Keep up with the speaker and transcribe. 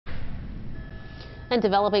And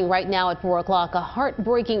developing right now at 4 o'clock, a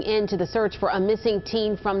heartbreaking end to the search for a missing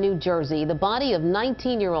teen from New Jersey. The body of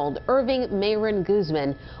 19-year-old Irving Mayrin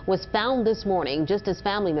Guzman was found this morning just as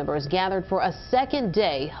family members gathered for a second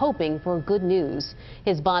day hoping for good news.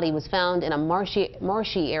 His body was found in a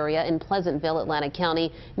marshy area in Pleasantville, Atlantic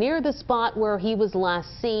County, near the spot where he was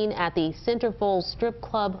last seen at the Centerfolds strip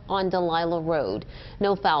club on Delilah Road.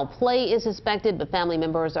 No foul play is suspected, but family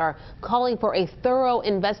members are calling for a thorough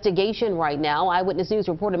investigation right now. Eyewitness News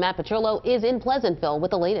reporter Matt Petrillo is in Pleasantville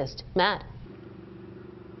with the latest. Matt.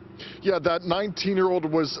 Yeah, that 19-year-old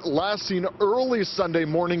was last seen early Sunday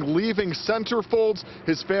morning leaving Centerfolds.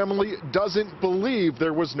 His family doesn't believe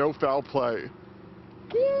there was no foul play.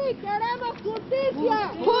 Sí, queremos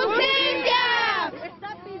justicia.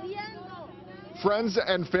 Friends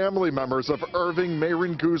and family members of Irving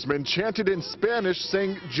Mayrin Guzman chanted in Spanish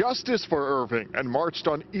saying justice for Irving and marched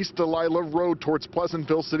on East Delilah Road towards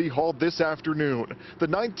Pleasantville City Hall this afternoon. The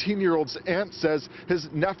 19-year-old's aunt says his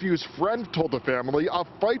nephew's friend told the family a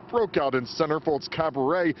fight broke out in Centerfolds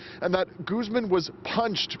Cabaret and that Guzman was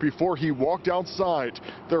punched before he walked outside.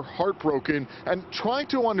 They're heartbroken and trying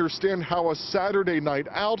to understand how a Saturday night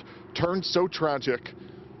out turned so tragic.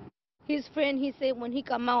 His friend, he said when he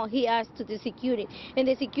come out, he asked to the security, and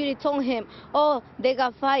the security told him, oh, they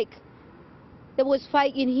got fight. There was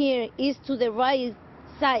fight in here, east to the right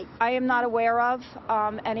side. I am not aware of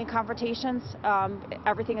any confrontations.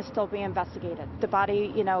 Everything is still being investigated. The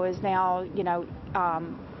body, is now,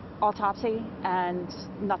 autopsy, and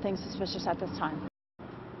nothing suspicious at this time.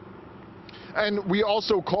 And we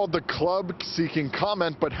also called the club seeking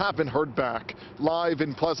comment but haven't heard back. Live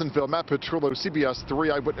in Pleasantville, Matt Petrillo, CBS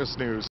 3 Eyewitness News.